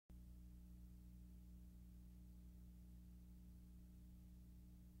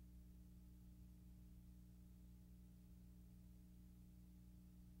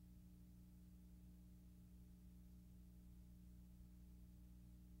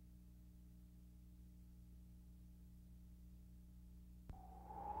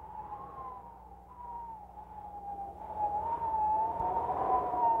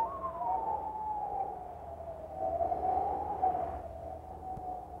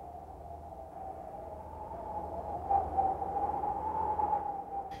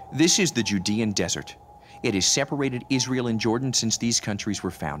This is the Judean desert. It has separated Israel and Jordan since these countries were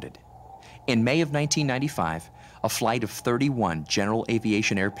founded. In May of 1995, a flight of 31 general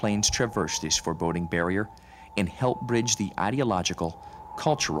aviation airplanes traversed this foreboding barrier and helped bridge the ideological,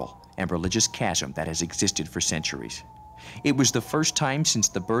 cultural, and religious chasm that has existed for centuries. It was the first time since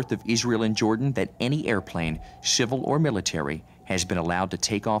the birth of Israel and Jordan that any airplane, civil or military, has been allowed to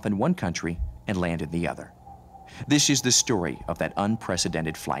take off in one country and land in the other. This is the story of that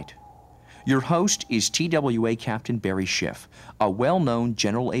unprecedented flight. Your host is TWA Captain Barry Schiff, a well-known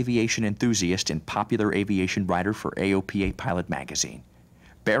general aviation enthusiast and popular aviation writer for AOPA Pilot magazine.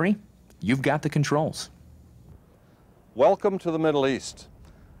 Barry, you've got the controls. Welcome to the Middle East.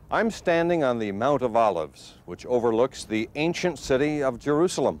 I'm standing on the Mount of Olives, which overlooks the ancient city of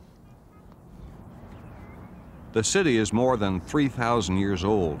Jerusalem. The city is more than 3,000 years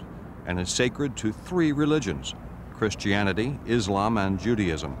old and is sacred to three religions: Christianity, Islam, and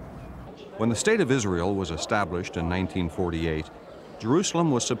Judaism. When the State of Israel was established in 1948,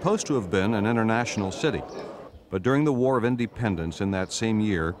 Jerusalem was supposed to have been an international city. But during the War of Independence in that same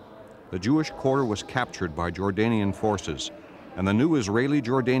year, the Jewish quarter was captured by Jordanian forces, and the new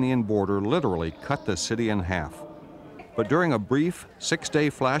Israeli-Jordanian border literally cut the city in half. But during a brief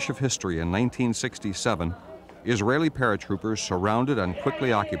six-day flash of history in 1967, Israeli paratroopers surrounded and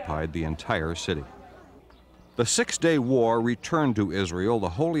quickly occupied the entire city. The Six-Day War returned to Israel the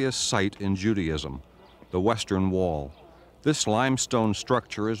holiest site in Judaism, the Western Wall. This limestone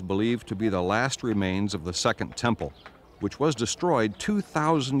structure is believed to be the last remains of the Second Temple, which was destroyed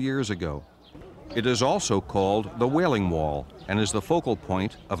 2,000 years ago. It is also called the Wailing Wall and is the focal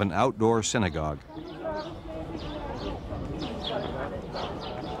point of an outdoor synagogue.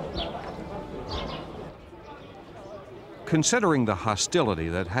 Considering the hostility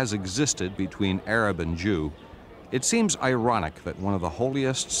that has existed between Arab and Jew, it seems ironic that one of the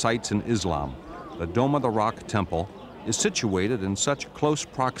holiest sites in Islam, the Dome of the Rock Temple, is situated in such close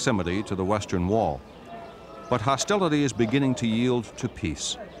proximity to the Western Wall. But hostility is beginning to yield to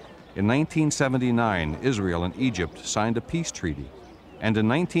peace. In 1979, Israel and Egypt signed a peace treaty. And in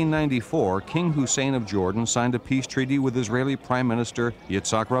 1994, King Hussein of Jordan signed a peace treaty with Israeli Prime Minister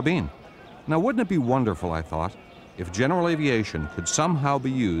Yitzhak Rabin. Now, wouldn't it be wonderful, I thought, if general aviation could somehow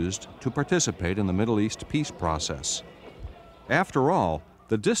be used to participate in the Middle East peace process? After all,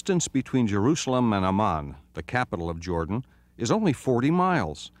 the distance between Jerusalem and Amman, the capital of Jordan, is only 40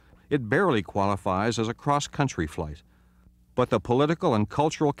 miles. It barely qualifies as a cross-country flight. But the political and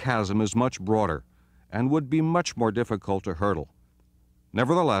cultural chasm is much broader and would be much more difficult to hurdle.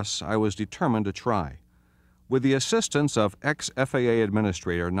 Nevertheless, I was determined to try. With the assistance of ex-FAA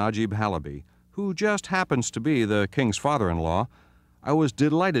Administrator Najib Halabi, who just happens to be the King's father-in-law, I was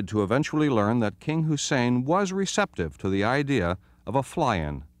delighted to eventually learn that King Hussein was receptive to the idea of a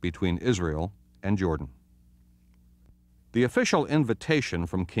fly-in between Israel and Jordan. The official invitation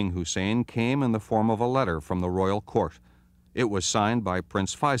from King Hussein came in the form of a letter from the royal court. It was signed by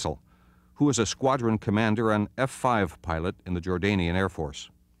Prince Faisal, who is a squadron commander and F-5 pilot in the Jordanian Air Force.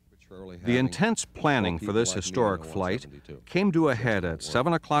 The intense planning for this historic flight came to a head at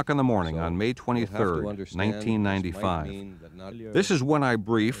 7 o'clock in the morning on May 23, 1995. This is when I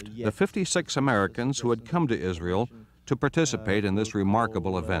briefed the 56 Americans who had come to Israel to participate in this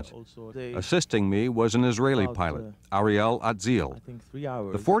remarkable event. Assisting me was an Israeli pilot, Ariel Atzil.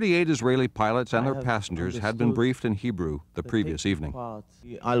 The 48 Israeli pilots and their passengers had been briefed in Hebrew the previous evening.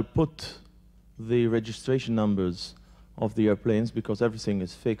 I'll put the registration numbers of the airplanes because everything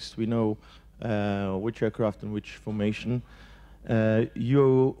is fixed. We know which aircraft and which formation.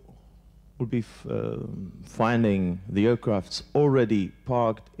 You will be finding the aircrafts already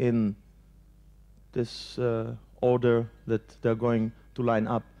parked in this order that they're going to line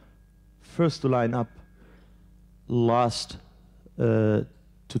up. First to line up, last to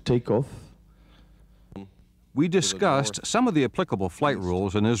take off. We discussed some of the applicable flight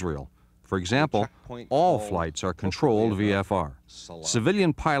rules in Israel. For example, all flights are controlled VFR.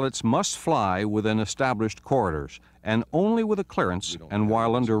 Civilian pilots must fly within established corridors and only with a clearance and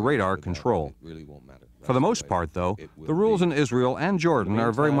while under radar control. For the most part, though, the rules in Israel and Jordan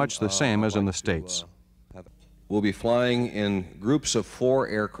are very much the same as in the States. We'll be flying in groups of 4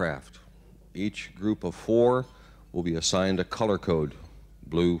 aircraft. Each group of 4 will be assigned a color code,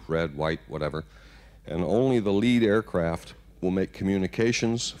 blue, red, white, whatever, and only the lead aircraft will make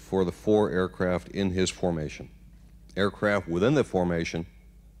communications for the 4 aircraft in his formation. Aircraft within the formation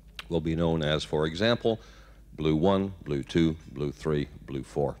will be known as, for example, Blue 1, Blue 2, Blue 3, Blue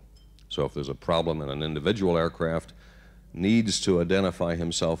 4. So if there's a problem in an individual aircraft, needs to identify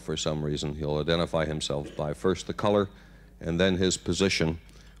himself for some reason, he'll identify himself by first the color and then his position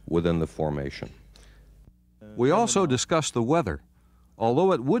within the formation. We also discussed the weather.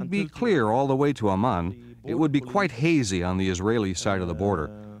 Although it would be clear all the way to Amman, it would be quite hazy on the Israeli side of the border.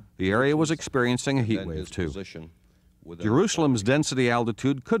 The area was experiencing a heat wave too. Jerusalem's density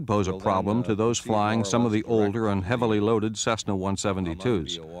altitude could pose a problem to those flying some of the older and heavily loaded Cessna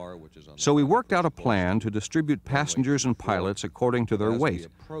 172s. So we worked out a plan to distribute passengers and pilots according to their weight.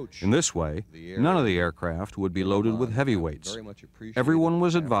 In this way, none of the aircraft would be loaded with heavyweights. Everyone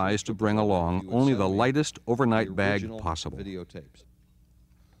was advised to bring along only the lightest overnight bag possible.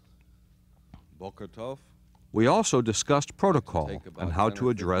 We also discussed protocol and how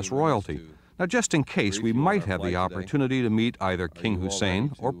to address royalty. Now, just in case, we might have the opportunity to meet either King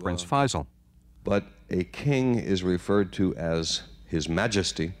Hussein or Prince Faisal. But a king is referred to as His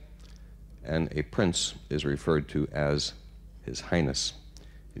Majesty, and a prince is referred to as His Highness.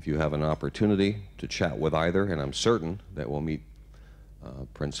 If you have an opportunity to chat with either, and I'm certain that we'll meet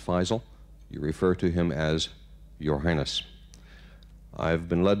Prince Faisal, you refer to him as Your Highness. I've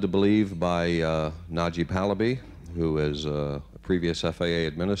been led to believe by Najib Halabi, who is a previous FAA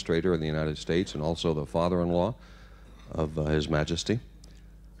administrator in the United States and also the father-in-law of His Majesty,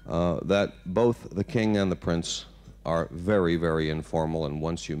 that both the king and the prince are very, very informal, and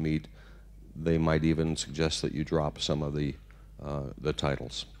once you meet, they might even suggest that you drop some of the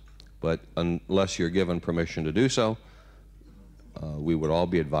titles. But unless you're given permission to do so, we would all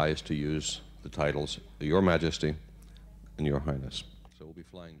be advised to use the titles Your Majesty and Your Highness. So we'll be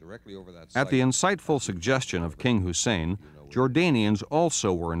flying directly over that site. At the insightful suggestion of King Hussein, Jordanians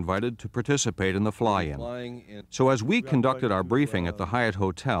also were invited to participate in the fly-in. So as we conducted our briefing at the Hyatt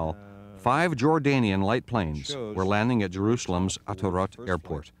Hotel, 5 Jordanian light planes were landing at Jerusalem's Atarot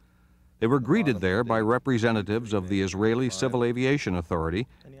Airport. They were greeted there by representatives of the Israeli Civil Aviation Authority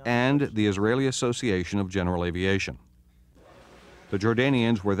and the Israeli Association of General Aviation. The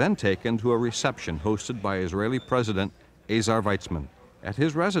Jordanians were then taken to a reception hosted by Israeli President Ezer Weizmann at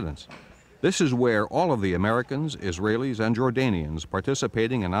his residence. This is where all of the Americans, Israelis, and Jordanians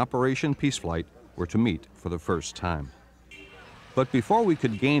participating in Operation Peaceflight were to meet for the first time. But before we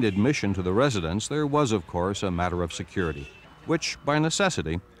could gain admission to the residence, there was, of course, a matter of security, which, by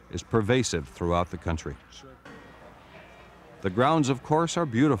necessity, is pervasive throughout the country. The grounds, of course, are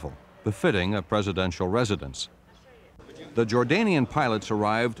beautiful, befitting a presidential residence. The Jordanian pilots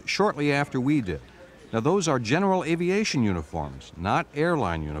arrived shortly after we did. Now, those are general aviation uniforms, not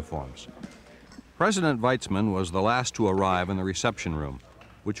airline uniforms. President Weizmann was the last to arrive in the reception room,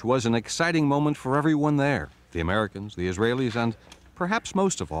 which was an exciting moment for everyone there, the Americans, the Israelis, and perhaps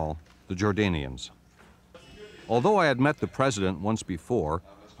most of all, the Jordanians. Although I had met the president once before,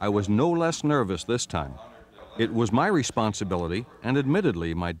 I was no less nervous this time. It was my responsibility, and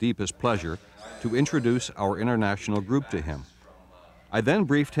admittedly my deepest pleasure, to introduce our international group to him. I then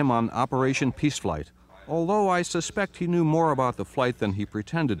briefed him on Operation Peaceflight, although I suspect he knew more about the flight than he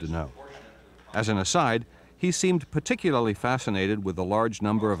pretended to know. As an aside, he seemed particularly fascinated with the large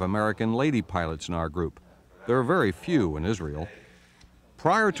number of American lady pilots in our group. There are very few in Israel.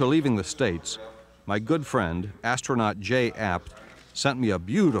 Prior to leaving the States, my good friend, astronaut Capt, sent me a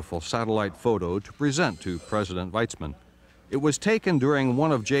beautiful satellite photo to present to President Weizmann. It was taken during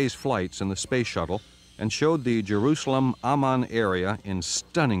one of Jay's flights in the space shuttle and showed the Jerusalem-Amman area in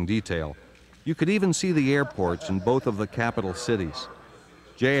stunning detail. You could even see the airports in both of the capital cities.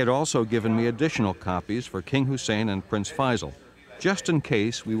 Jay had also given me additional copies for King Hussein and Prince Faisal, just in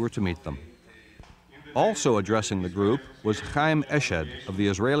case we were to meet them. Also addressing the group was Chaim Eshed of the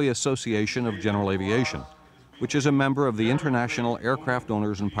Israeli Association of General Aviation, which is a member of the International Aircraft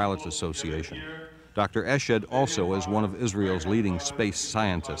Owners and Pilots Association. Dr. Eshed also is one of Israel's leading space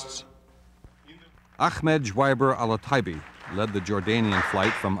scientists. Ahmed Jwaiber al-Ataibi led the Jordanian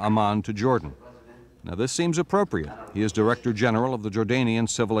flight from Amman to Jordan. Now, this seems appropriate. He is Director General of the Jordanian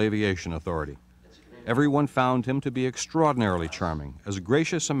Civil Aviation Authority. Everyone found him to be extraordinarily charming, as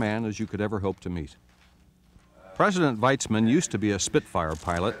gracious a man as you could ever hope to meet. President Weizmann used to be a Spitfire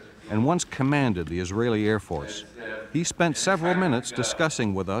pilot and once commanded the Israeli Air Force. He spent several minutes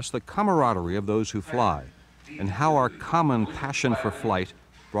discussing with us the camaraderie of those who fly and how our common passion for flight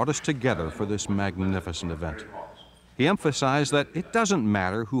brought us together for this magnificent event. He emphasized that it doesn't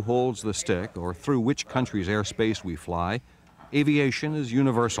matter who holds the stick or through which country's airspace we fly. Aviation is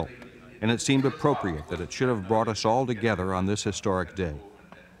universal, and it seemed appropriate that it should have brought us all together on this historic day.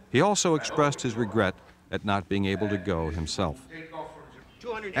 He also expressed his regret at not being able to go himself.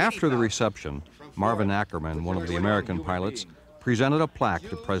 After the reception, Marvin Ackerman, one of the American pilots, presented a plaque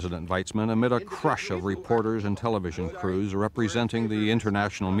to President Weizmann amid a crush of reporters and television crews representing the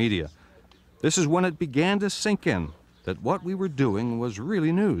international media. This is when it began to sink in. that what we were doing was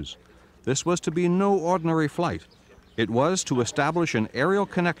really news. This was to be no ordinary flight. It was to establish an aerial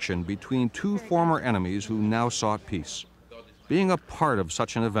connection between two former enemies who now sought peace. Being a part of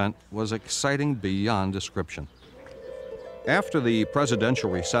such an event was exciting beyond description. After the presidential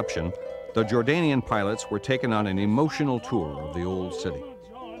reception, the Jordanian pilots were taken on an emotional tour of the old city.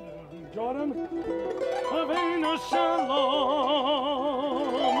 Jordan, Havana Shalom,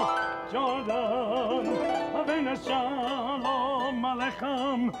 Jordan, Havana Shalom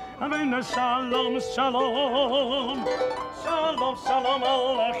Aleichem, Havana Shalom, Shalom, Shalom, Shalom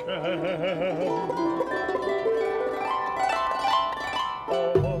Aleichem.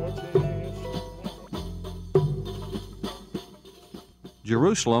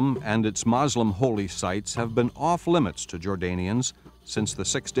 Jerusalem and its Muslim holy sites have been off limits to Jordanians since the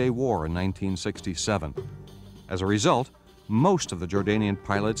Six-Day War in 1967. As a result, most of the Jordanian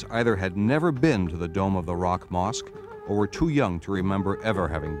pilots either had never been to the Dome of the Rock Mosque or were too young to remember ever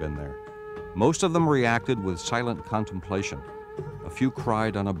having been there. Most of them reacted with silent contemplation. A few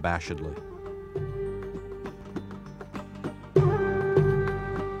cried unabashedly.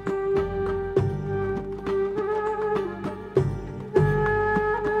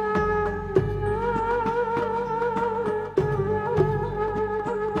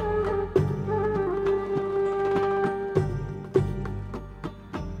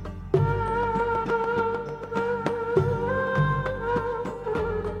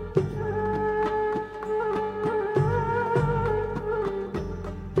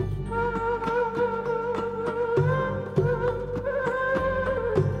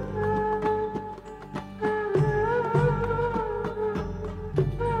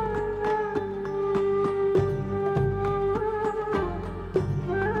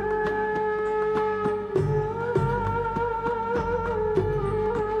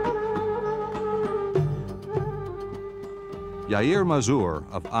 Yair Mazur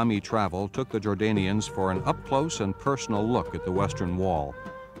of Ami Travel took the Jordanians for an up-close and personal look at the Western Wall.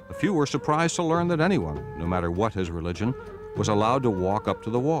 A few were surprised to learn that anyone, no matter what his religion, was allowed to walk up to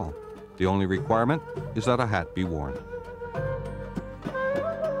the wall. The only requirement is that a hat be worn.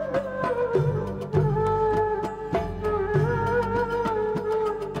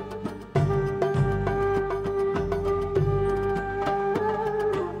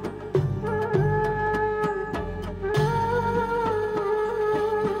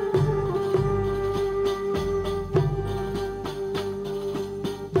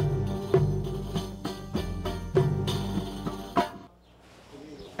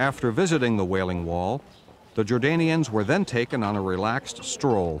 After visiting the Wailing Wall, the Jordanians were then taken on a relaxed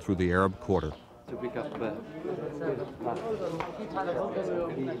stroll through the Arab Quarter.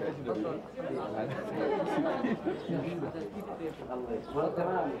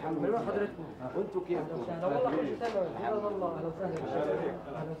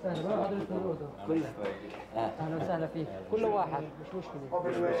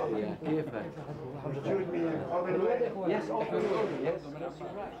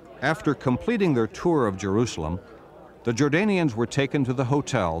 After completing their tour of Jerusalem, the Jordanians were taken to the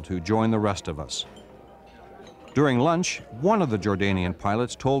hotel to join the rest of us. During lunch, one of the Jordanian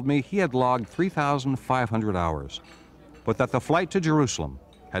pilots told me he had logged 3,500 hours, but that the flight to Jerusalem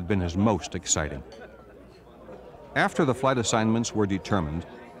had been his most exciting. After the flight assignments were determined,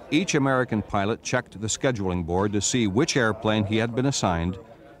 each American pilot checked the scheduling board to see which airplane he had been assigned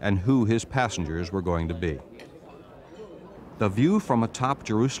and who his passengers were going to be. The view from atop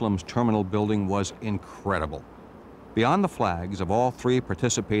Jerusalem's terminal building was incredible. Beyond the flags of all three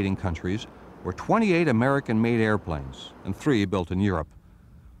participating countries were 28 American-made airplanes and 3 built in Europe.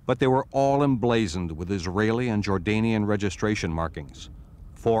 But they were all emblazoned with Israeli and Jordanian registration markings,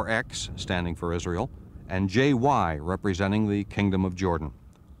 4X standing for Israel, and JY representing the Kingdom of Jordan.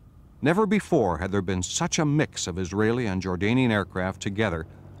 Never before had there been such a mix of Israeli and Jordanian aircraft together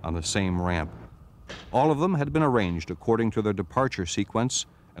on the same ramp. All of them had been arranged according to their departure sequence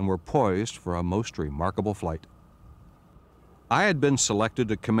and were poised for a most remarkable flight. I had been selected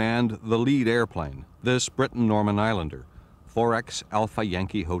to command the lead airplane, this Britain-Norman Islander, 4X Alpha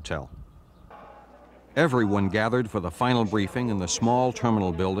Yankee Hotel. Everyone gathered for the final briefing in the small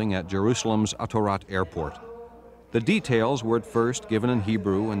terminal building at Jerusalem's Atorat Airport. The details were at first given in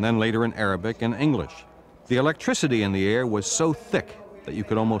Hebrew and then later in Arabic and English. The electricity in the air was so thick that you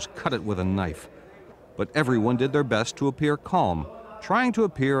could almost cut it with a knife. But everyone did their best to appear calm, trying to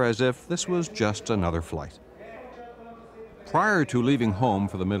appear as if this was just another flight. Prior to leaving home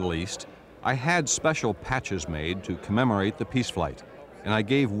for the Middle East, I had special patches made to commemorate the peace flight, and I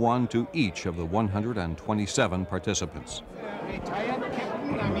gave one to each of the 127 participants.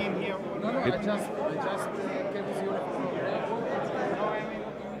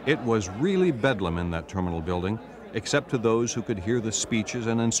 It was really bedlam in that terminal building, except to those who could hear the speeches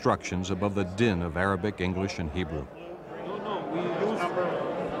and instructions above the din of Arabic, English, and Hebrew.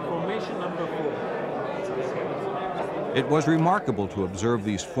 It was remarkable to observe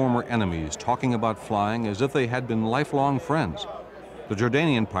these former enemies talking about flying as if they had been lifelong friends. The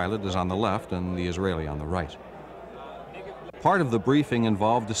Jordanian pilot is on the left and the Israeli on the right. Part of the briefing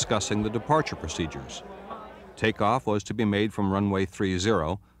involved discussing the departure procedures. Takeoff was to be made from runway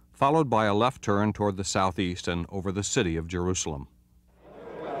 30, followed by a left turn toward the southeast and over the city of Jerusalem.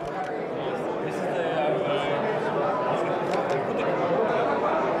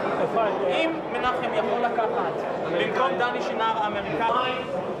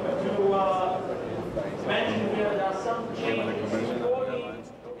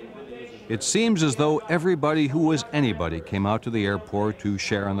 It seems as though everybody who was anybody came out to the airport to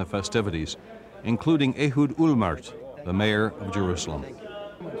share in the festivities, including Ehud Olmert, the mayor of Jerusalem.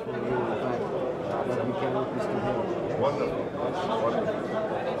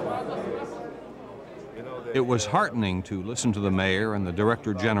 It was heartening to listen to the mayor and the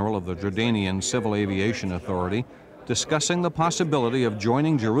director general of the Jordanian Civil Aviation Authority discussing the possibility of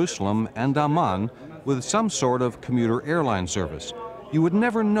joining Jerusalem and Amman with some sort of commuter airline service. You would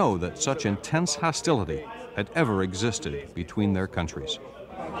never know that such intense hostility had ever existed between their countries.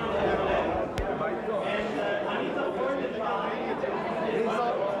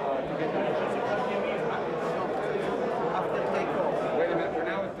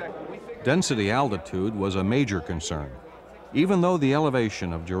 Density altitude was a major concern. Even though the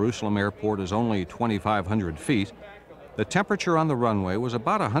elevation of Jerusalem Airport is only 2,500 feet, the temperature on the runway was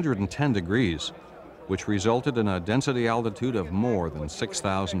about 110 degrees, which resulted in a density altitude of more than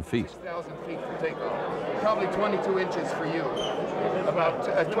 6,000 feet. 6,000 feet for takeoff. Probably 22 inches for you. About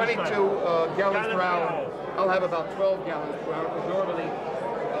 22 gallons per hour. I'll have about 12 gallons per hour, because normally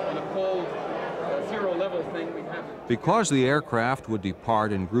in a cold zero level thing we have. Because the aircraft would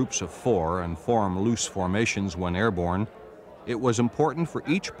depart in groups of 4 and form loose formations when airborne, it was important for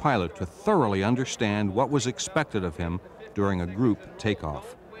each pilot to thoroughly understand what was expected of him during a group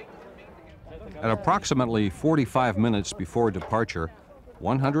takeoff. At approximately 45 minutes before departure,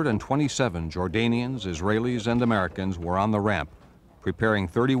 127 Jordanians, Israelis, and Americans were on the ramp, preparing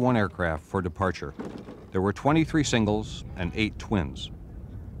 31 aircraft for departure. There were 23 singles and 8 twins.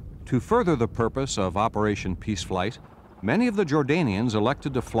 To further the purpose of Operation Peace Flight, many of the Jordanians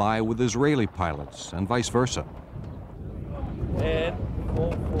elected to fly with Israeli pilots and vice versa.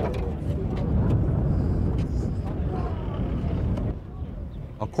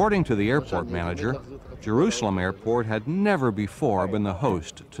 According to the airport manager, Jerusalem Airport had never before been the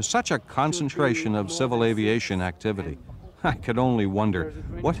host to such a concentration of civil aviation activity. I could only wonder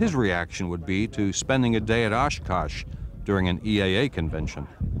what his reaction would be to spending a day at Oshkosh during an EAA convention.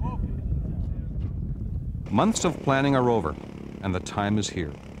 Months of planning are over, and the time is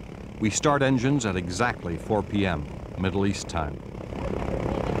here. We start engines at exactly 4 p.m., Middle East time.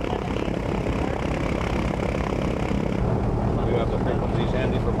 You have the frequencies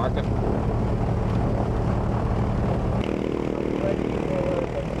handy for market?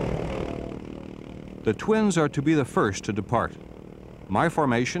 The twins are to be the first to depart. My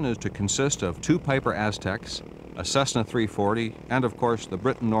formation is to consist of 2 Piper Aztecs, a Cessna 340, and of course the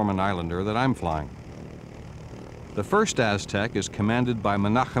Britten-Norman Islander that I'm flying. The first Aztec is commanded by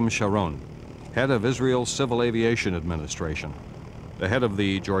Menachem Sharon, head of Israel's Civil Aviation Administration. The head of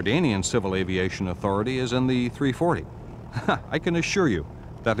the Jordanian Civil Aviation Authority is in the 340. I can assure you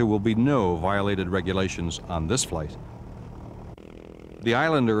that there will be no violated regulations on this flight. The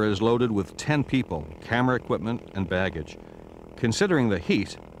Islander is loaded with 10 people, camera equipment, and baggage. Considering the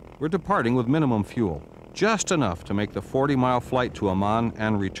heat, we're departing with minimum fuel, just enough to make the 40-mile flight to Amman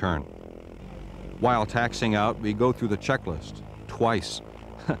and return. While taxiing out, we go through the checklist twice.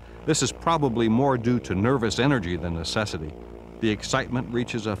 This is probably more due to nervous energy than necessity. The excitement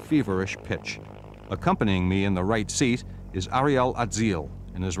reaches a feverish pitch. Accompanying me in the right seat is Ariel Atzil,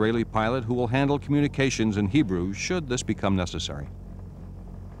 an Israeli pilot who will handle communications in Hebrew should this become necessary.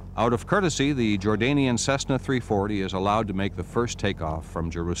 Out of courtesy, the Jordanian Cessna 340 is allowed to make the first takeoff from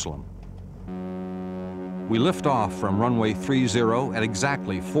Jerusalem. We lift off from runway 30 at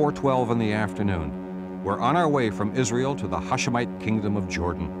exactly 4:12 in the afternoon. We're on our way from Israel to the Hashemite Kingdom of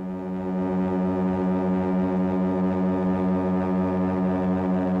Jordan.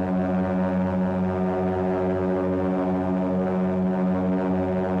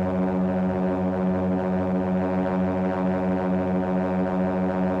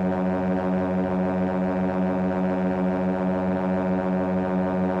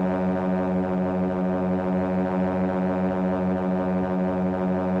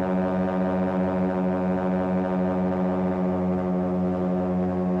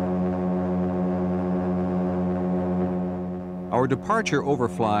 Our departure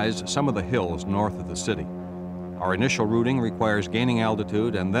overflies some of the hills north of the city. Our initial routing requires gaining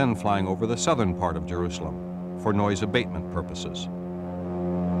altitude and then flying over the southern part of Jerusalem for noise abatement purposes.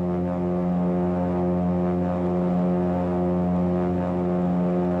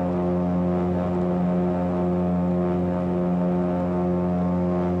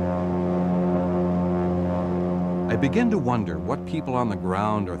 I begin to wonder what people on the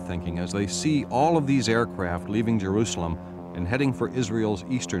ground are thinking as they see all of these aircraft leaving Jerusalem and heading for Israel's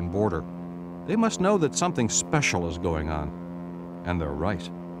eastern border. They must know that something special is going on, and they're right.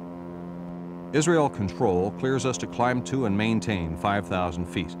 Israel Control clears us to climb to and maintain 5,000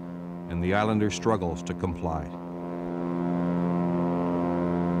 feet, and the islander struggles to comply.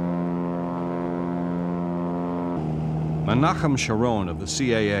 Menachem Sharon of the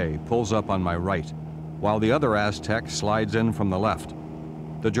CAA pulls up on my right, while the other Aztec slides in from the left.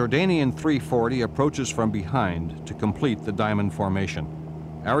 The Jordanian 340 approaches from behind to complete the diamond formation.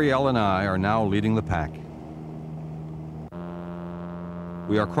 Ariel and I are now leading the pack.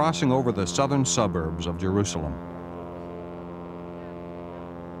 We are crossing over the southern suburbs of Jerusalem.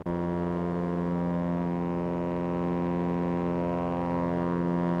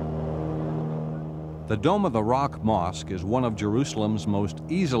 The Dome of the Rock Mosque is one of Jerusalem's most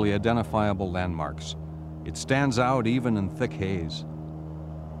easily identifiable landmarks. It stands out even in thick haze.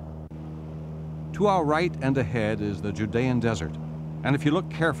 To our right and ahead is the Judean desert, and if you look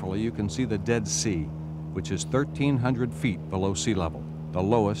carefully, you can see the Dead Sea, which is 1,300 feet below sea level, the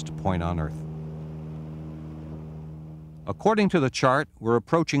lowest point on Earth. According to the chart, we're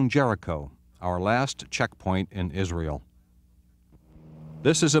approaching Jericho, our last checkpoint in Israel.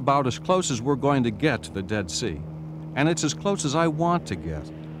 This is about as close as we're going to get to the Dead Sea, and it's as close as I want to get.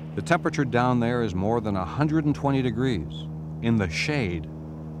 The temperature down there is more than 120 degrees, in the shade.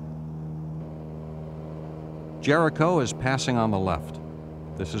 Jericho is passing on the left.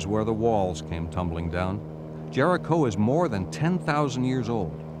 This is where the walls came tumbling down. Jericho is more than 10,000 years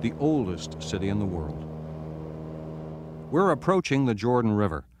old, the oldest city in the world. We're approaching the Jordan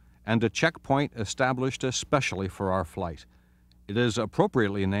River, and a checkpoint established especially for our flight. It is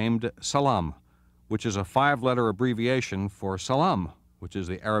appropriately named Salam, which is a 5-letter abbreviation for Salam, which is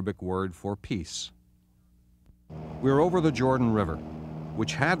the Arabic word for peace. We're over the Jordan River,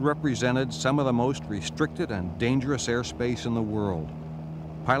 which had represented some of the most restricted and dangerous airspace in the world.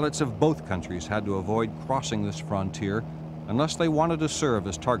 Pilots of both countries had to avoid crossing this frontier unless they wanted to serve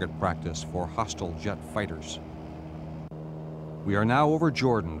as target practice for hostile jet fighters. We are now over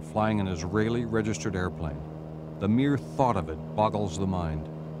Jordan, flying an Israeli-registered airplane. The mere thought of it boggles the mind.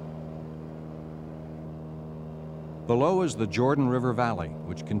 Below is the Jordan River Valley,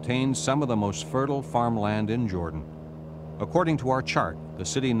 which contains some of the most fertile farmland in Jordan. According to our chart, the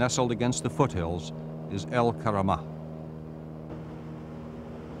city nestled against the foothills is El Karamah.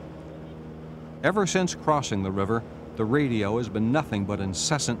 Ever since crossing the river, the radio has been nothing but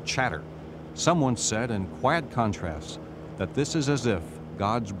incessant chatter. Someone said in quiet contrast that this is as if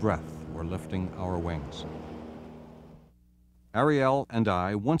God's breath were lifting our wings. Ariel and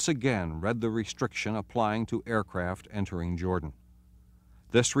I once again read the restriction applying to aircraft entering Jordan.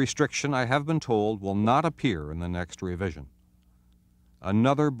 This restriction, I have been told, will not appear in the next revision.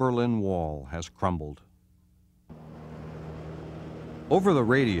 Another Berlin Wall has crumbled. Over the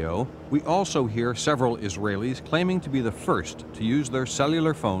radio, we also hear several Israelis claiming to be the first to use their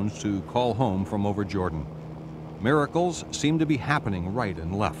cellular phones to call home from over Jordan. Miracles seem to be happening right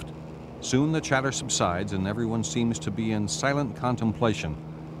and left. Soon the chatter subsides and everyone seems to be in silent contemplation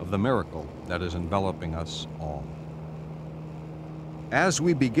of the miracle that is enveloping us all. As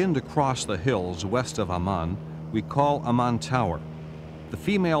we begin to cross the hills west of Amman, we call Amman Tower. The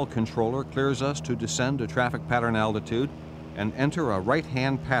female controller clears us to descend to traffic pattern altitude and enter a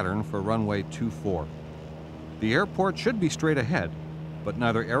right-hand pattern for runway 24. The airport should be straight ahead, but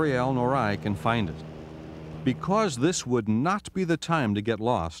neither Ariel nor I can find it. Because this would not be the time to get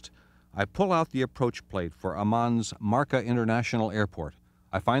lost, I pull out the approach plate for Amman's Marka International Airport.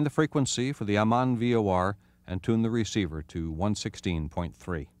 I find the frequency for the Amman VOR and tune the receiver to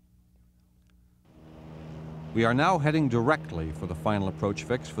 116.3. We are now heading directly for the final approach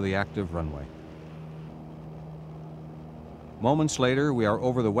fix for the active runway. Moments later, we are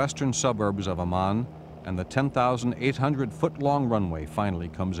over the western suburbs of Amman, and the 10,800-foot-long runway finally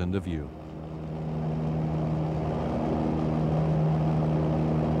comes into view.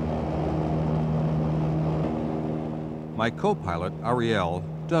 My co-pilot, Ariel,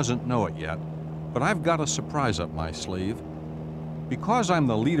 doesn't know it yet, but I've got a surprise up my sleeve. Because I'm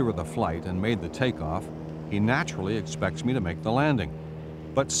the leader of the flight and made the takeoff, he naturally expects me to make the landing.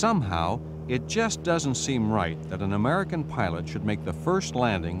 But somehow, It just doesn't seem right that an American pilot should make the first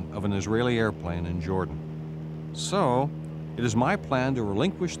landing of an Israeli airplane in Jordan. So, it is my plan to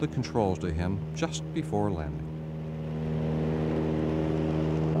relinquish the controls to him just before landing.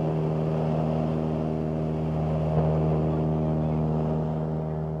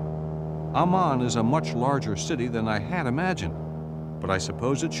 Amman is a much larger city than I had imagined, but I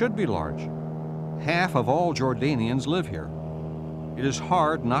suppose it should be large. Half of all Jordanians live here. It is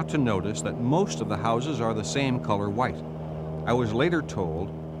hard not to notice that most of the houses are the same color white. I was later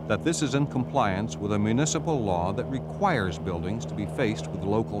told that this is in compliance with a municipal law that requires buildings to be faced with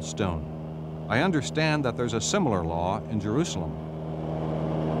local stone. I understand that there's a similar law in Jerusalem.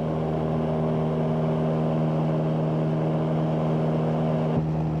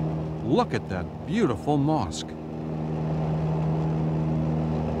 Look at that beautiful mosque.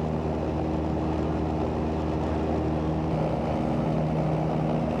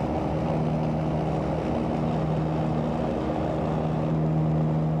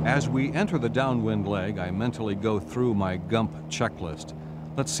 As we enter the downwind leg, I mentally go through my Gump checklist.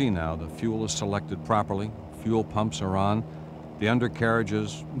 Let's see now, the fuel is selected properly, fuel pumps are on, the undercarriage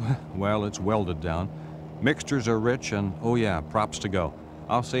is, well, it's welded down, mixtures are rich, and oh yeah, props to go.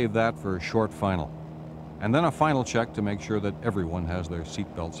 I'll save that for a short final. And then a final check to make sure that everyone has their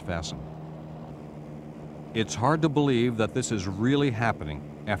seatbelts fastened. It's hard to believe that this is really happening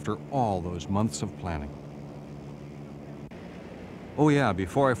after all those months of planning. Oh yeah,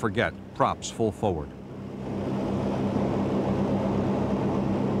 before I forget, props full forward.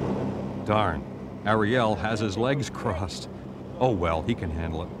 Darn, Ariel has his legs crossed. Oh well, he can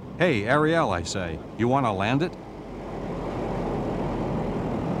handle it. Hey, Ariel, I say, you want to land it?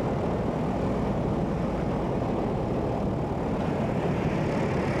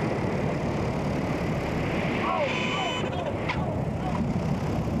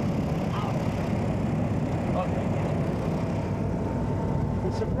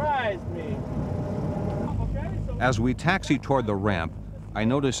 As we taxi toward the ramp, I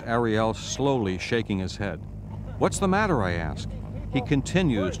notice Ariel slowly shaking his head. What's the matter, I ask. He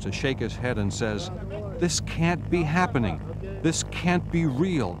continues to shake his head and says, "This can't be happening. This can't be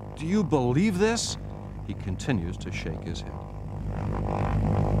real. Do you believe this?" He continues to shake his head.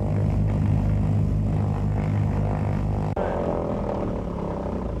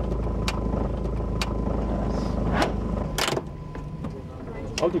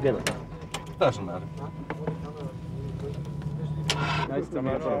 All together. Doesn't matter. Nice to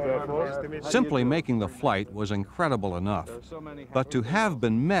meet you. Simply making the flight was incredible enough, but to have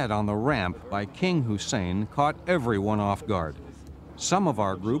been met on the ramp by King Hussein caught everyone off guard. Some of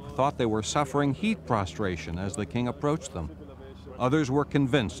our group thought they were suffering heat prostration as the king approached them. Others were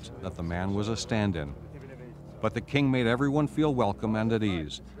convinced that the man was a stand-in. But the king made everyone feel welcome and at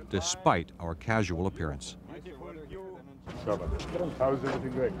ease, despite our casual appearance. How is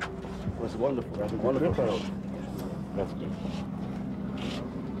everything going? It was wonderful. Wonderful. That's good.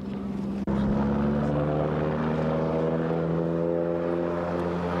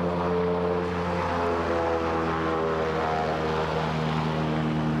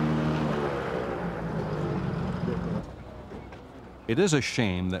 It is a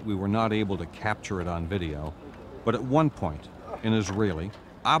shame that we were not able to capture it on video, but at one point, an Israeli,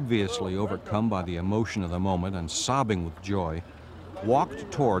 obviously overcome by the emotion of the moment and sobbing with joy, walked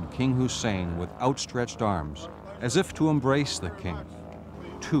toward King Hussein with outstretched arms, as if to embrace the king.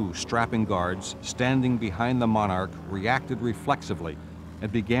 Two strapping guards standing behind the monarch reacted reflexively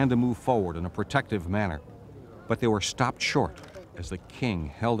and began to move forward in a protective manner, but they were stopped short as the king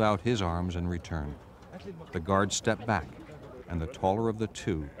held out his arms in return. The guards stepped back, and the taller of the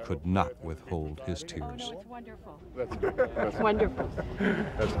two could not withhold his tears. Wonderful. That's good. That's Wonderful.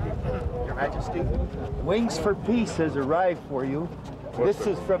 That's good. Your Majesty, Wings for Peace has arrived for you. This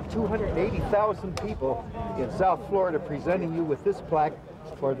is from 280,000 people in South Florida presenting you with this plaque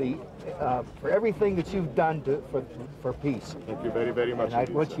for the for everything that you've done for peace. Thank you very, very much. And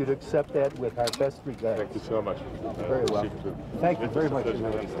I want you to accept that with our best regards. Thank you so much. Very well. Thank you very much.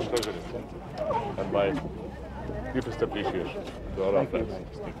 It's a pleasure. And my deepest appreciation to all our friends.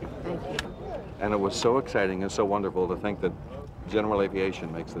 Thank you. And it was so exciting and so wonderful to think that general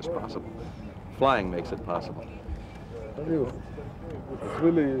aviation makes this possible. Flying makes it possible. It's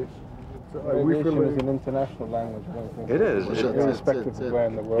really, aviation is an international language. It is. Irrespective of where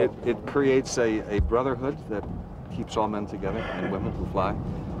in the world. It creates a brotherhood that keeps all men together and women who fly.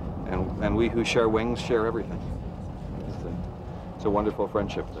 And we who share wings share everything. It's a wonderful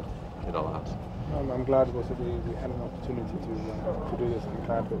friendship that it allows. I'm glad it was we had an opportunity to do this. I'm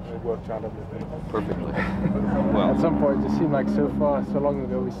glad that it worked out everything. Perfectly. Well, at some point, it seemed like so long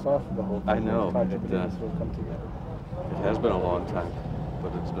ago we started the whole thing. I know. This will come together. It has been a long time,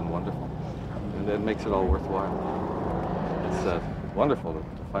 but it's been wonderful. And it makes it all worthwhile. It's wonderful to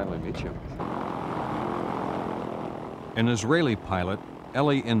finally meet you. An Israeli pilot,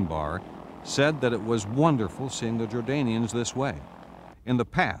 Eli Inbar, said that it was wonderful seeing the Jordanians this way. In the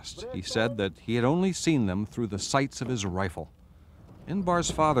past, he said that he had only seen them through the sights of his rifle. Inbar's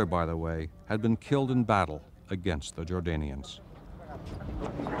father, by the way, had been killed in battle against the Jordanians.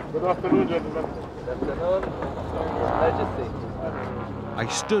 Good afternoon, gentlemen. Good afternoon. Majesty. I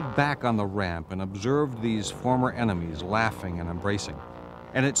stood back on the ramp and observed these former enemies laughing and embracing.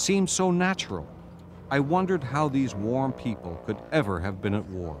 And it seemed so natural. I wondered how these warm people could ever have been at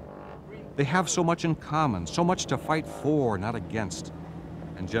war. They have so much in common, so much to fight for, not against.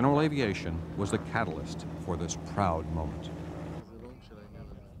 And general aviation was the catalyst for this proud moment.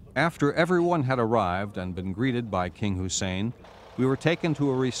 After everyone had arrived and been greeted by King Hussein, we were taken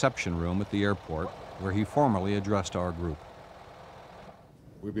to a reception room at the airport where he formally addressed our group.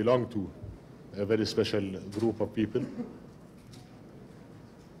 We belong to a very special group of people.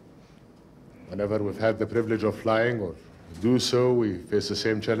 Whenever we've had the privilege of flying or do so, we face the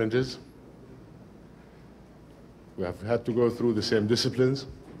same challenges. We have had to go through the same disciplines.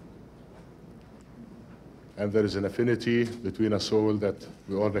 And there is an affinity between us all that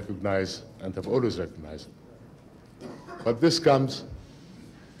we all recognize and have always recognized. But this comes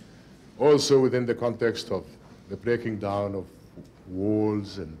also within the context of the breaking down of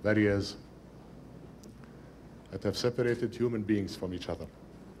walls and barriers that have separated human beings from each other.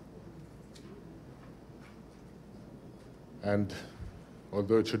 And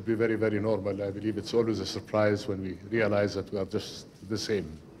although it should be very, very normal, I believe it's always a surprise when we realize that we are just the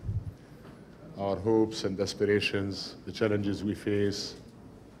same. Our hopes and aspirations, the challenges we face,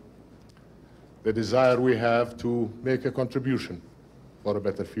 the desire we have to make a contribution for a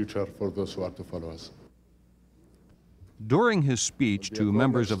better future for those who are to follow us. During his speech to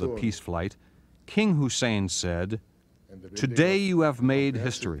members of the peace flight, King Hussein said, "Today you have made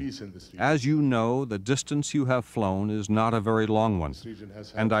history. As you know, the distance you have flown is not a very long one,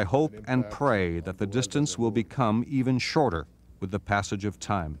 and I hope and pray that the distance will become even shorter with the passage of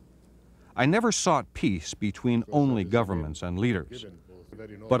time. I never sought peace between only governments and leaders,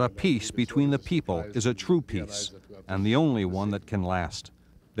 but a peace between the people is a true peace, and the only one that can last.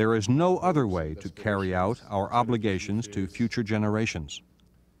 There is no other way to carry out our obligations to future generations.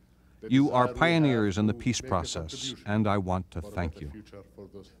 You are pioneers in the peace process, and I want to thank you."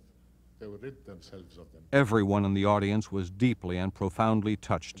 Everyone in the audience was deeply and profoundly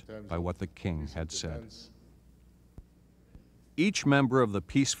touched by what the king had said. Each member of the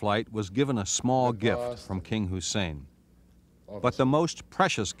peace flight was given a small gift from King Hussein. But the most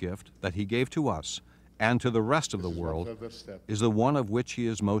precious gift that he gave to us and to the rest of the world is the one of which he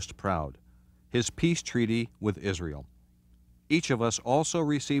is most proud, his peace treaty with Israel. Each of us also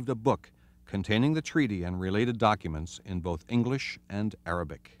received a book containing the treaty and related documents in both English and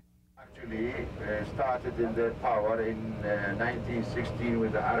Arabic. Actually started in the power in 1916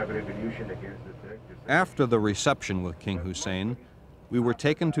 with the Arab Revolution against the Turks. After the reception with King Hussein, we were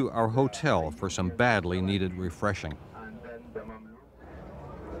taken to our hotel for some badly needed refreshing.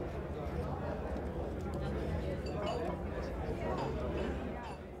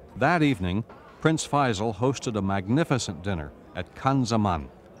 That evening, Prince Faisal hosted a magnificent dinner at Amman,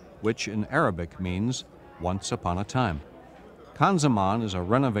 which in Arabic means once upon a time. Amman is a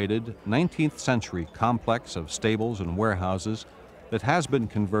renovated 19th century complex of stables and warehouses that has been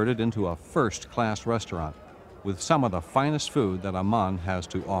converted into a first-class restaurant with some of the finest food that Amman has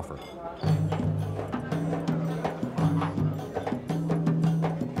to offer.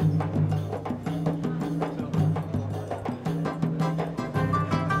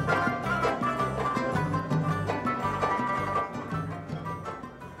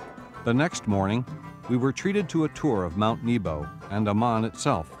 The next morning, we were treated to a tour of Mount Nebo and Amman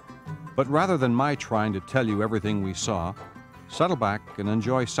itself. But rather than my trying to tell you everything we saw, settle back and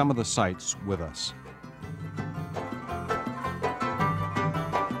enjoy some of the sights with us.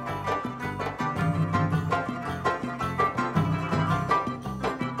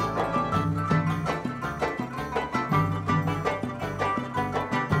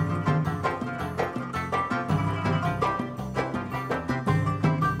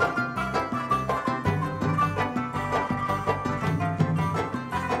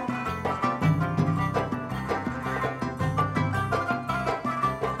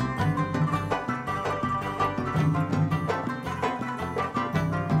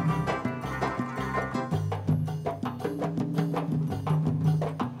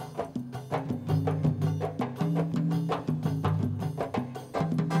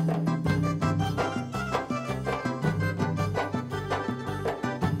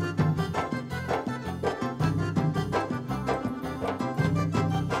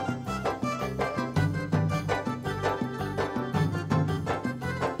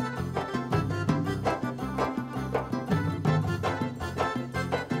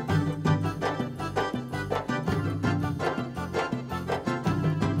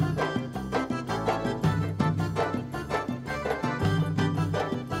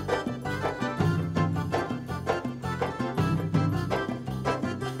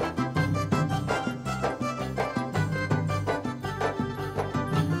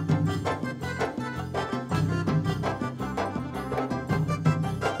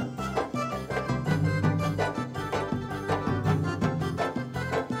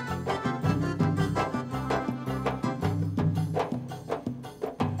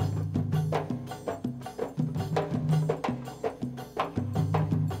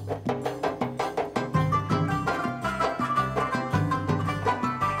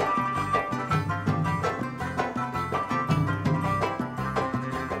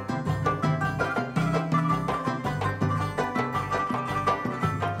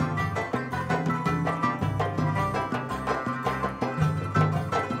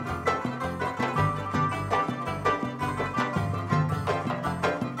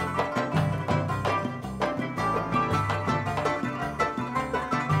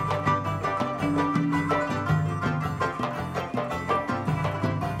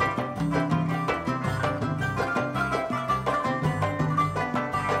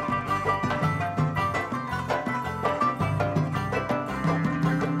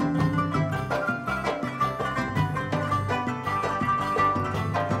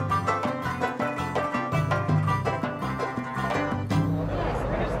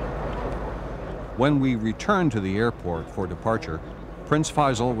 When we returned to the airport for departure, Prince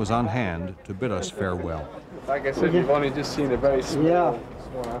Faisal was on hand to bid us farewell. Like I said, you've only just seen a very small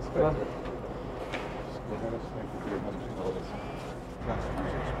aspect.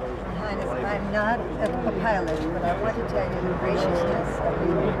 I'm not a pilot, but I want to tell you the graciousness of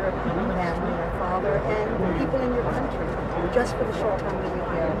your family, your father, and the people in your country. Just for the short time we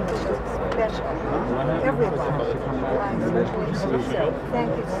were here, it was just special. Everybody. I certainly so. Thank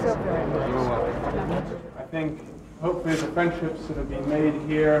you so very much. I think hopefully the friendships that have been made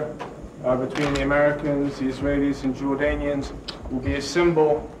here between the Americans, the Israelis, and Jordanians will be a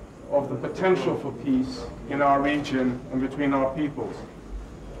symbol of the potential for peace in our region and between our peoples.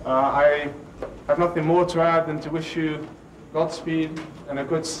 I have nothing more to add than to wish you Godspeed and a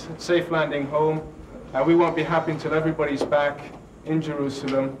good, safe landing home. We won't be happy until everybody's back in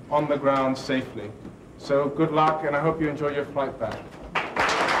Jerusalem on the ground safely. So good luck, and I hope you enjoy your flight back.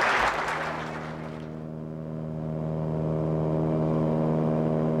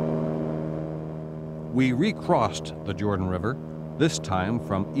 We recrossed the Jordan River, this time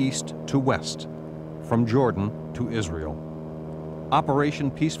from east to west, from Jordan to Israel. Operation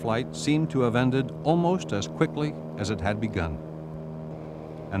Peace Flight seemed to have ended almost as quickly as it had begun.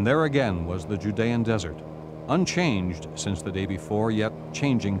 And there again was the Judean desert, unchanged since the day before, yet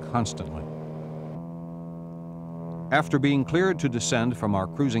changing constantly. After being cleared to descend from our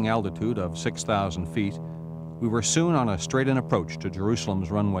cruising altitude of 6,000 feet, we were soon on a straight-in approach to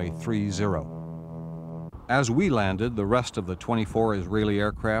Jerusalem's runway 30. As we landed, the rest of the 24 Israeli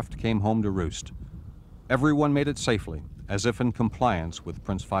aircraft came home to roost. Everyone made it safely, as if in compliance with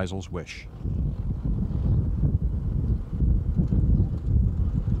Prince Faisal's wish.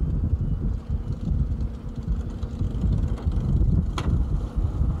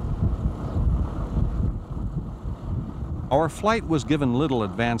 Our flight was given little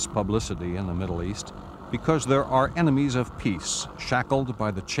advance publicity in the Middle East because there are enemies of peace shackled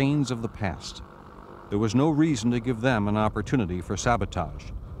by the chains of the past. There was no reason to give them an opportunity for sabotage.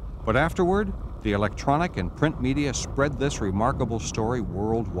 But afterward, the electronic and print media spread this remarkable story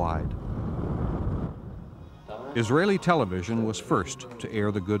worldwide. Israeli television was first to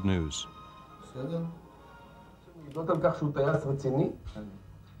air the good news.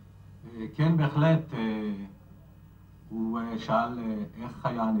 כן, בהחלט. הוא שאל איך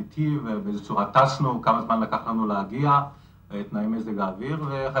היה הנתיב, באיזו צורה טסנו, כמה זמן לקח לנו להגיע, תנאי מזג האוויר,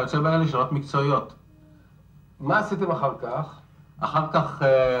 וכיוצא באלה שאלות מקצועיות. מה עשיתם אחר כך? אחר כך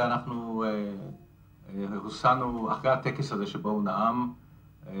אנחנו הוסענו, אחרי הטקס הזה שבו הוא נאם,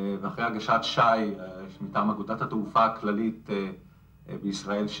 ואחרי הגשת שי מטעם אגודת התעופה הכללית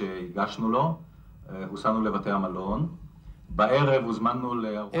בישראל שהגשנו לו, הוסענו לבתי המלון.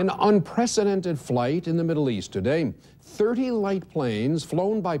 An unprecedented flight in the Middle East today. 30 light planes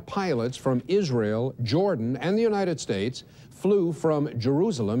flown by pilots from Israel, Jordan, and the United States flew from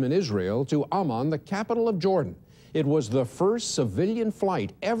Jerusalem in Israel to Amman, the capital of Jordan. It was the first civilian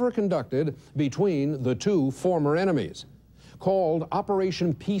flight ever conducted between the two former enemies. Called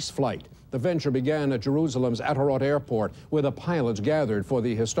Operation Peace Flight, the venture began at Jerusalem's Atarot Airport, where the pilots gathered for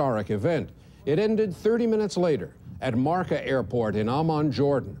the historic event. It ended 30 minutes later at Marka Airport in Amman,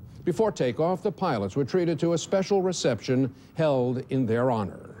 Jordan. Before takeoff, the pilots were treated to a special reception held in their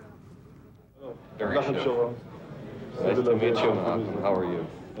honor. Nice to meet you. How are you?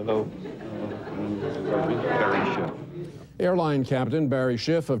 Hello. Barry Schiff. Airline Captain Barry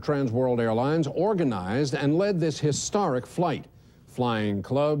Schiff of Trans World Airlines organized and led this historic flight. Flying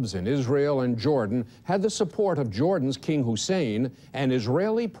clubs in Israel and Jordan had the support of Jordan's King Hussein and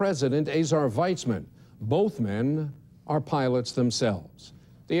Israeli President Ezer Weizmann. Both men are pilots themselves.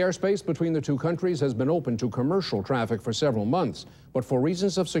 The airspace between the two countries has been open to commercial traffic for several months, but for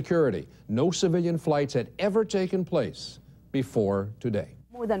reasons of security, no civilian flights had ever taken place before today.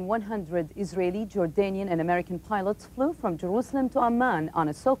 More than 100 Israeli, Jordanian, and American pilots flew from Jerusalem to Amman on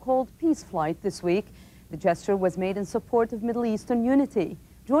a so-called peace flight this week. The gesture was made in support of Middle Eastern unity.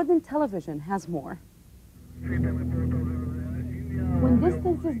 Jordan Television has more. When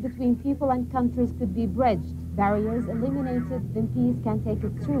distances between people and countries could be bridged, barriers eliminated, then peace can take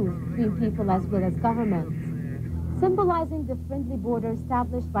its root between people as well as governments. Symbolizing the friendly border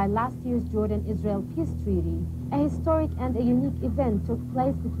established by last year's Jordan-Israel peace treaty, a historic and a unique event took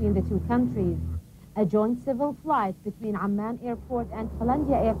place between the two countries. A joint civil flight between Amman Airport and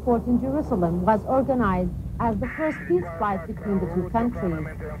Qalandia Airport in Jerusalem was organized as the first peace flight between the two countries.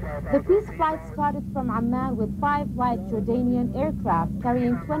 The peace flight started from Amman with 5 light Jordanian aircraft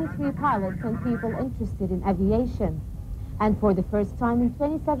carrying 23 pilots and people interested in aviation. And for the first time in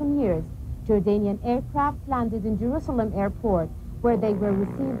 27 years, Jordanian aircraft landed in Jerusalem Airport, where they were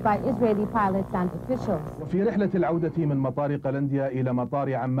received by Israeli pilots and officials. وفي رحلة العودة من مطار قلنديا إلى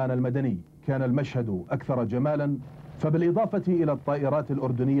مطار عمان المدني كان المشهد أكثر جمالا، فبالإضافة إلى الطائرات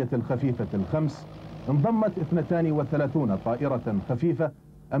الأردنية الخفيفة الخمس انضمت 32 طائرة خفيفة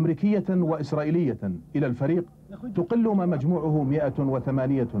أمريكية وإسرائيلية إلى الفريق تقل ما مجموعه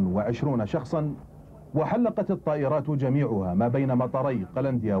 128 شخصا، وحلقت الطائرات جميعها ما بين مطاري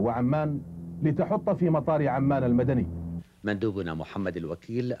قلنديا وعمان لتحط في مطار عمان المدني. مندوبنا محمد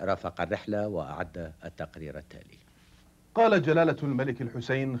الوكيل رافق الرحلة وأعد التقرير التالي. قال جلالة الملك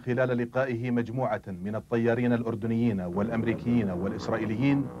الحسين خلال لقائه مجموعة من الطيارين الأردنيين والأمريكيين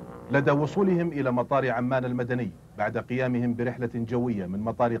والإسرائيليين لدى وصولهم إلى مطار عمان المدني بعد قيامهم برحلة جوية من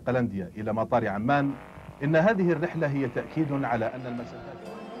مطار قلنديا إلى مطار عمان، إن هذه الرحلة هي تأكيد على أن المسافات.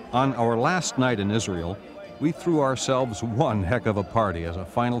 On our last night in Israel, we threw ourselves one heck of a party as a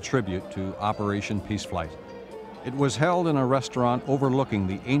final tribute to Operation Peace Flight. It was held in a restaurant overlooking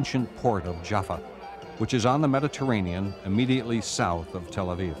the ancient port of Jaffa, which is on the Mediterranean immediately south of Tel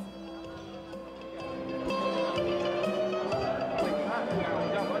Aviv.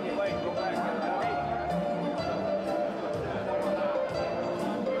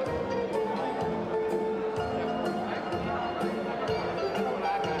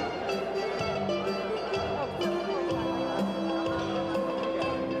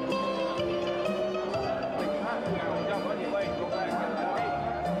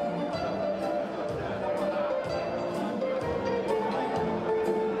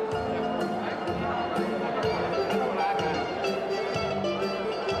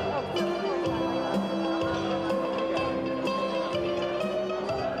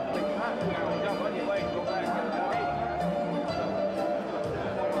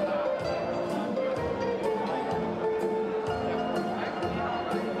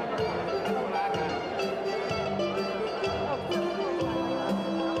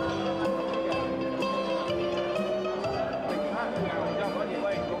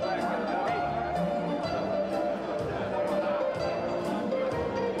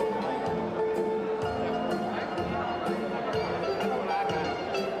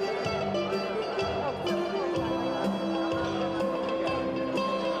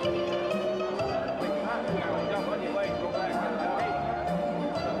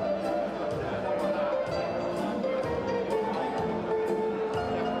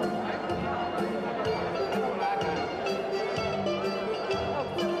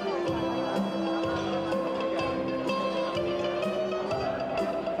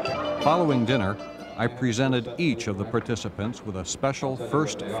 Following dinner, I presented each of the participants with a special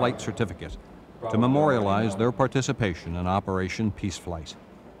first flight certificate to memorialize their participation in Operation Peace Flight.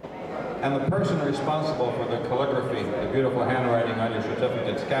 And the person responsible for the calligraphy, the beautiful handwriting on your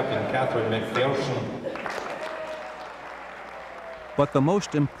certificates, Captain Catherine McPherson. But the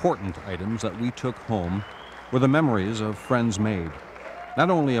most important items that we took home were the memories of friends made,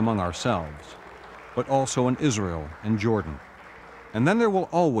 not only among ourselves, but also in Israel and Jordan. And then there will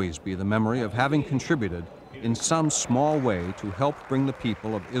always be the memory of having contributed in some small way to help bring the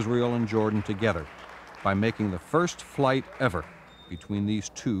people of Israel and Jordan together by making the first flight ever between these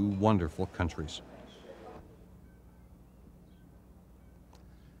two wonderful countries.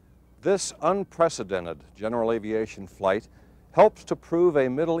 This unprecedented general aviation flight helps to prove a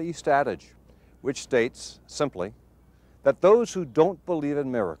Middle East adage, which states simply that those who don't believe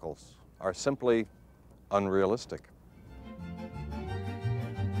in miracles are simply unrealistic.